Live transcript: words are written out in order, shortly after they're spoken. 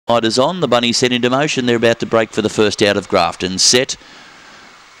Riders on, the bunny set into motion. They're about to break for the first out of Grafton. Set,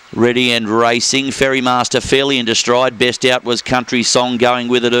 ready and racing. Ferrymaster fairly into stride. Best out was Country Song, going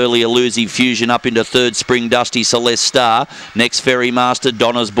with it early. Elusive Fusion up into third. Spring Dusty, Celeste Star. Next Ferrymaster,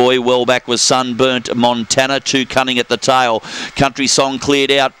 Donna's Boy. Well back was Sunburnt Montana. Too Cunning at the tail. Country Song cleared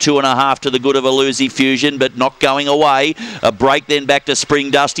out 2.5 to the good of Elusive Fusion, but not going away. A break then back to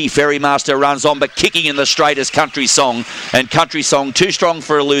Spring Dusty. Ferrymaster runs on, but kicking in the straight as Country Song. And Country Song too strong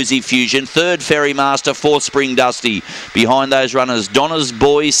for Elusive Fusion. Third Ferrymaster, fourth Spring Dusty. Behind those runners, Donna's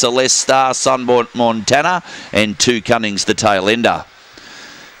Boy, Celeste Star, Sunburnt Montana, and Two Cunning's the tail ender.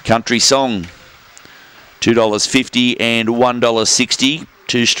 Country Song, $2.50 and $1.60.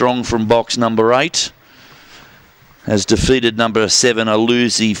 Too strong from box number 8. Has defeated number 7,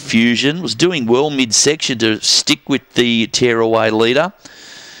 Elusive Fusion. Was doing well mid-section to stick with the tearaway leader.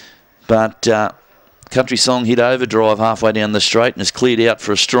 But Country Song hit overdrive halfway down the straight and has cleared out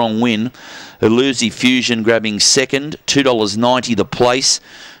for a strong win. Elusive Fusion grabbing second, $2.90 the place.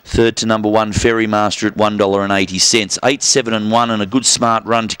 Third to number 1, Ferrymaster at $1.80. 8, 7 and 1 and a good smart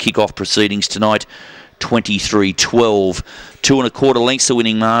run to kick off proceedings tonight. 23-12. 2 1/4 lengths the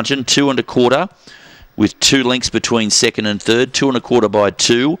winning margin. 2 1/4 with 2 lengths between second and third. 2 1/4 by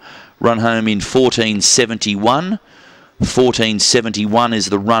 2. Run home in 14.71. 14.71 is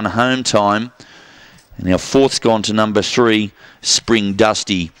the run home time. And our fourth's gone to number 3, Spring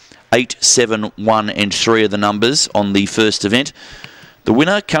Dusty. 8, 7, 1 and 3 are the numbers on the first event. The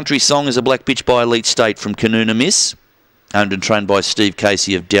winner, Country Song, is a black bitch by Elite State from Canoona Miss, owned and trained by Steve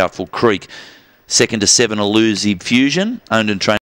Casey of Doubtful Creek. Second to 7, Elusive Fusion, owned and trained